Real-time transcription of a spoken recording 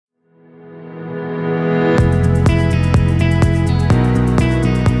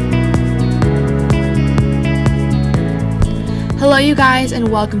you guys,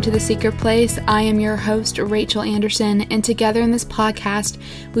 and welcome to The Secret Place. I am your host, Rachel Anderson, and together in this podcast,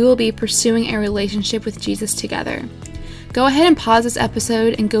 we will be pursuing a relationship with Jesus together. Go ahead and pause this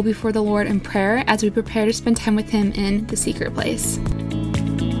episode and go before the Lord in prayer as we prepare to spend time with Him in The Secret Place.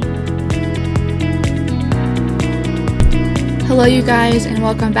 Hello, you guys, and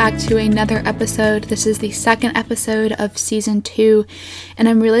welcome back to another episode. This is the second episode of Season 2, and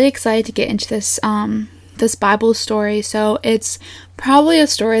I'm really excited to get into this Bible story. So it's probably a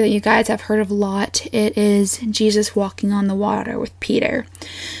story that you guys have heard of a lot. It is Jesus walking on the water with Peter.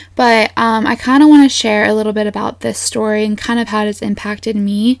 But I kind of want to share a little bit about this story and kind of how it's impacted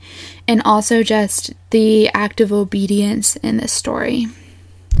me, and also just the act of obedience in this story.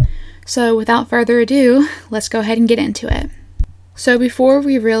 So without further ado, let's go ahead and get into it. So before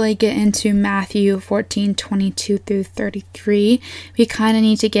we really get into Matthew 14:22 through 33, we kind of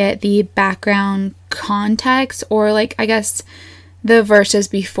need to get the background context, or I guess the verses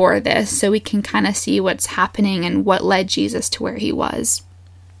before this, so we can kind of see what's happening and what led Jesus to where he was.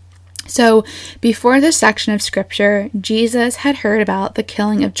 So before this section of scripture, Jesus had heard about the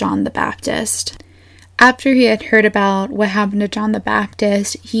killing of John the Baptist. After he had heard about what happened to John the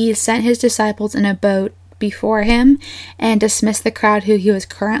Baptist, he sent his disciples in a boat before him and dismissed the crowd who he was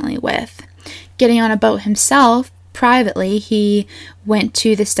currently with. Getting on a boat himself, privately, he went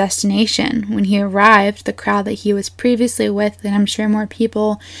to this destination. When he arrived, the crowd that he was previously with, and I'm sure more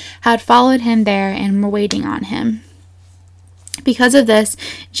people, had followed him there and were waiting on him. Because of this,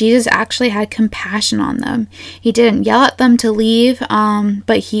 Jesus actually had compassion on them. He didn't yell at them to leave,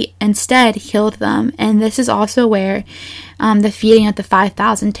 but he instead healed them. And this is also where the feeding of the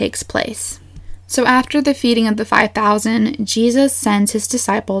 5,000 takes place. So after the feeding of the 5,000, Jesus sends his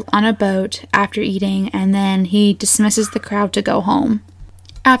disciples on a boat after eating, and then he dismisses the crowd to go home.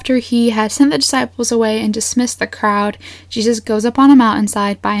 After he had sent the disciples away and dismissed the crowd, Jesus goes up on a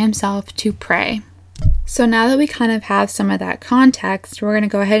mountainside by himself to pray. So now that we kind of have some of that context, we're going to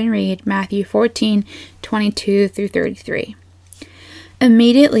go ahead and read Matthew 14:22 through 33.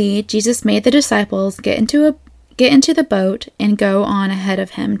 Immediately, Jesus made the disciples get into the boat and go on ahead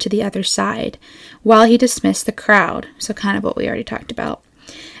of him to the other side, while he dismissed the crowd. So kind of what we already talked about.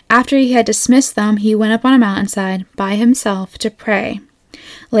 After he had dismissed them, he went up on a mountainside by himself to pray.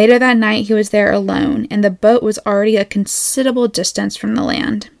 Later that night, he was there alone, and the boat was already a considerable distance from the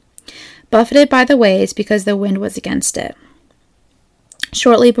land, buffeted by the waves because the wind was against it.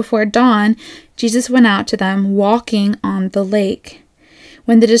 Shortly before dawn, Jesus went out to them walking on the lake.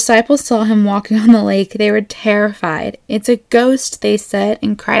 When the disciples saw him walking on the lake, they were terrified. "It's a ghost," they said,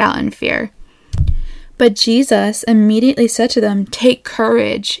 and cried out in fear. But Jesus immediately said to them, "Take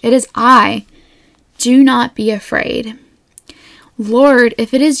courage, it is I. Do not be afraid." "Lord,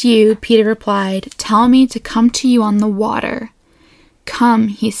 if it is you," Peter replied, "tell me to come to you on the water." "Come,"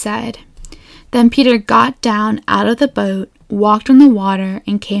 he said. Then Peter got down out of the boat, walked on the water,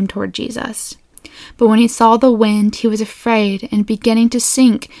 and came toward Jesus. But when he saw the wind, he was afraid, and beginning to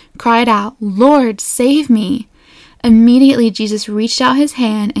sink, cried out, "Lord, save me!" Immediately Jesus reached out his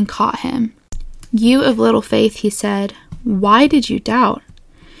hand and caught him. "You of little faith," he said, "why did you doubt?"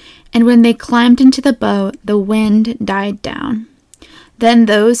 And when they climbed into the boat, the wind died down. Then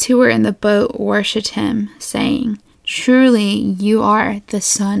those who were in the boat worshipped him, saying, "Truly you are the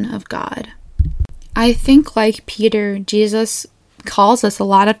Son of God." I think, like Peter, Jesus calls us a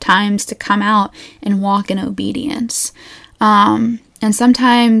lot of times to come out and walk in obedience. And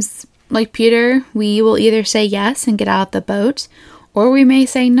sometimes, like Peter, we will either say yes and get out of the boat, or we may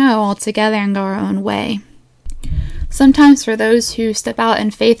say no altogether and go our own way. Sometimes for those who step out in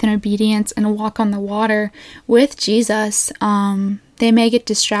faith and obedience and walk on the water with Jesus, they may get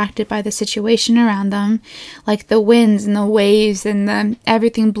distracted by the situation around them, like the winds and the waves and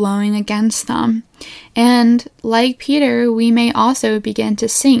everything blowing against them. And like Peter, we may also begin to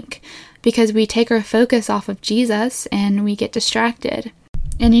sink because we take our focus off of Jesus and we get distracted.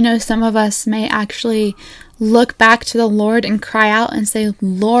 And some of us may actually look back to the Lord and cry out and say,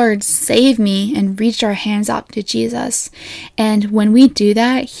 "Lord, save me," and reach our hands up to Jesus. And when we do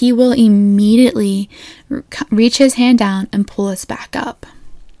that, he will immediately reach his hand down and pull us back up.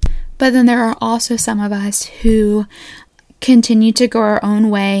 But then there are also some of us who continue to go our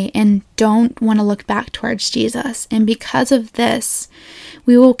own way and don't want to look back towards Jesus. And because of this,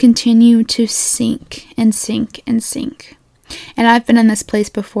 we will continue to sink and sink and sink. And I've been in this place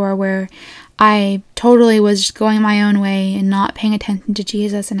before where I totally was just going my own way and not paying attention to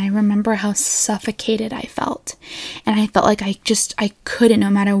Jesus. And I remember how suffocated I felt. And I felt like I couldn't,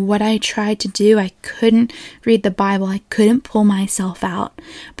 no matter what I tried to do, I couldn't read the Bible. I couldn't pull myself out.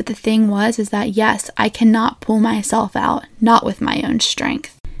 But the thing is that yes, I cannot pull myself out, not with my own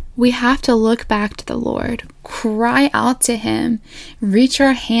strength. We have to look back to the Lord, cry out to Him, reach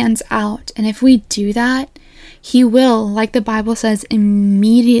our hands out. And if we do that, He will, like the Bible says,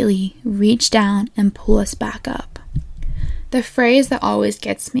 immediately reach down and pull us back up. The phrase that always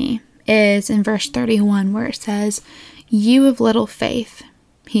gets me is in verse 31, where it says, "You of little faith,"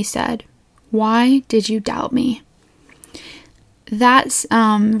 He said, "why did you doubt me?" That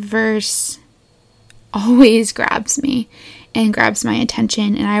verse always grabs me and grabs my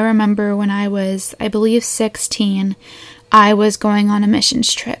attention. And I remember when I was, I believe, 16, I was going on a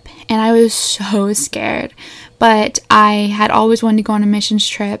missions trip, and I was so scared. But I had always wanted to go on a missions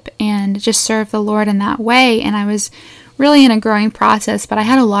trip and just serve the Lord in that way. And I was really in a growing process, but I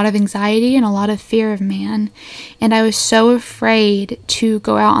had a lot of anxiety and a lot of fear of man. And I was so afraid to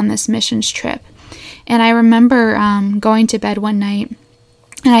go out on this missions trip. And I remember going to bed one night,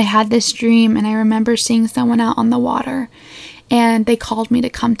 and I had this dream, and I remember seeing someone out on the water. And they called me to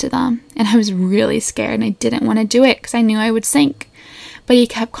come to them. And I was really scared, and I didn't want to do it because I knew I would sink. But He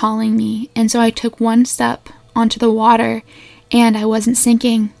kept calling me. And so I took one step onto the water, and I wasn't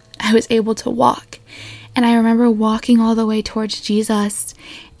sinking. I was able to walk. And I remember walking all the way towards Jesus.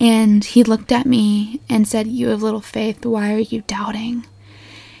 And He looked at me and said, "You have little faith. Why are you doubting?"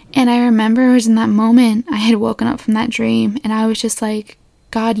 And I remember it was in that moment I had woken up from that dream. And I was just like,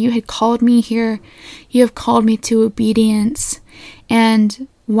 God, You had called me here. You have called me to obedience. And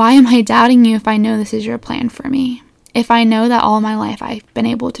why am I doubting You if I know this is Your plan for me? If I know that all my life I've been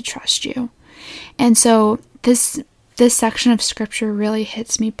able to trust You. And so this section of scripture really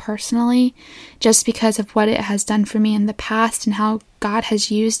hits me personally, just because of what it has done for me in the past and how God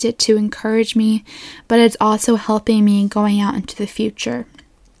has used it to encourage me, but it's also helping me going out into the future.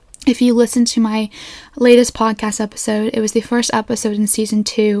 If you listen to my latest podcast episode, it was the first episode in season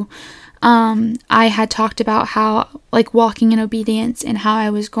 2. I had talked about how, like, walking in obedience and how I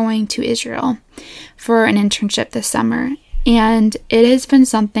was going to Israel for an internship this summer. And it has been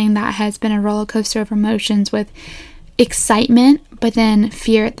something that has been a roller coaster of emotions, with excitement, but then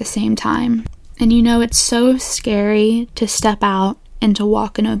fear at the same time. And it's so scary to step out and to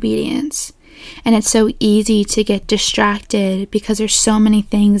walk in obedience. And it's so easy to get distracted because there's so many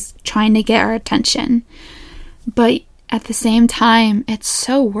things trying to get our attention. But at the same time, it's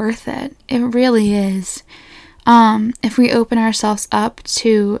so worth it. It really is. If we open ourselves up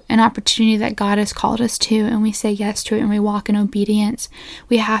to an opportunity that God has called us to, and we say yes to it, and we walk in obedience,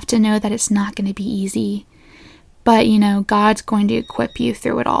 we have to know that it's not going to be easy. But, God's going to equip you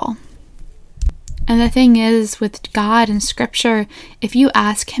through it all. And the thing is, with God and Scripture, if you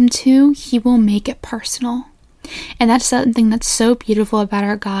ask Him to, He will make it personal. And that's something that's so beautiful about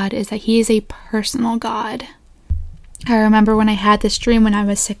our God, is that He is a personal God. I remember when I had this dream when I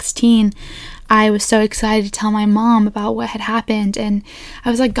was 16, I was so excited to tell my mom about what had happened. And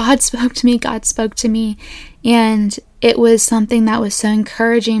I was like, God spoke to me, God spoke to me. And it was something that was so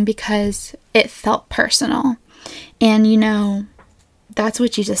encouraging because it felt personal. And that's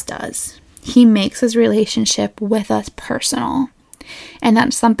what Jesus does. He makes His relationship with us personal. And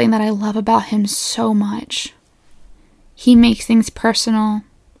that's something that I love about Him so much. He makes things personal.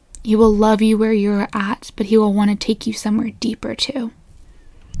 He will love you where you're at, but He will want to take you somewhere deeper too.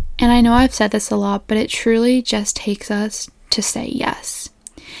 And I know I've said this a lot, but it truly just takes us to say yes.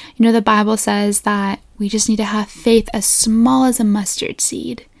 The Bible says that we just need to have faith as small as a mustard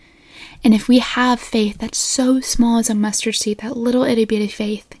seed. And if we have faith that's so small as a mustard seed, that little itty bitty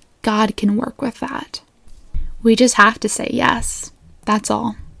faith, God can work with that. We just have to say yes. That's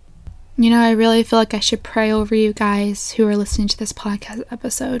all. I really feel like I should pray over you guys who are listening to this podcast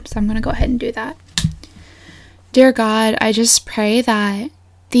episode. So I'm going to go ahead and do that. Dear God, I just pray that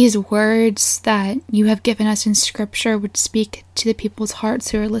these words that You have given us in Scripture would speak to the people's hearts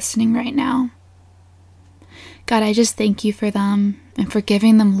who are listening right now. God, I just thank You for them and for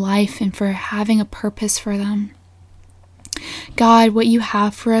giving them life and for having a purpose for them. God, what You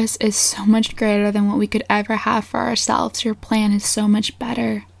have for us is so much greater than what we could ever have for ourselves. Your plan is so much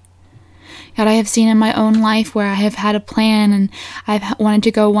better. God, I have seen in my own life where I have had a plan and I've wanted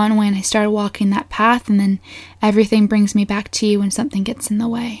to go one way and I started walking that path, and then everything brings me back to You when something gets in the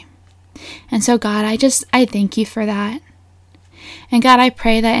way. And so God, I thank You for that. And God, I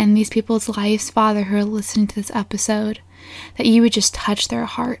pray that in these people's lives, Father, who are listening to this episode, that You would just touch their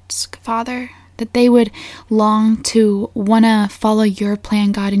hearts, Father, that they would long to want to follow your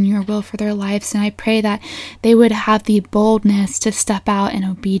plan, God, and your will for their lives. And I pray that they would have the boldness to step out in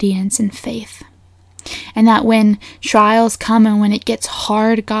obedience and faith. And that when trials come and when it gets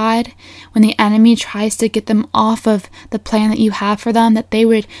hard, God, when the enemy tries to get them off of the plan that you have for them, that they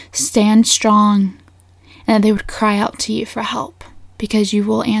would stand strong and that they would cry out to you for help, because you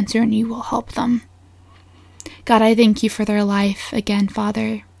will answer and you will help them. God, I thank you for their life again,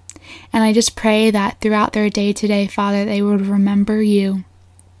 Father. And I just pray that throughout their day today, Father, they would remember you.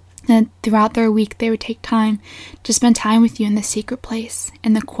 And throughout their week, they would take time to spend time with you in the secret place,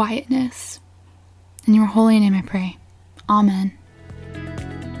 in the quietness. In your holy name I pray. Amen.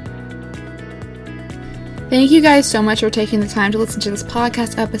 Thank you guys so much for taking the time to listen to this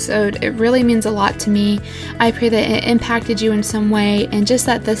podcast episode. It really means a lot to me. I pray that it impacted you in some way, and just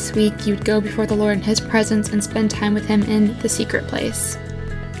that this week you'd go before the Lord in His presence and spend time with Him in the secret place.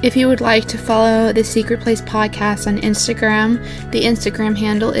 If you would like to follow the Secret Place podcast on Instagram, the Instagram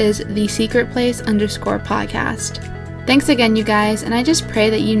handle is thesecretplace_podcast. Thanks again, you guys, and I just pray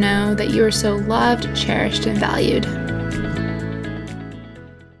that you know that you are so loved, cherished, and valued.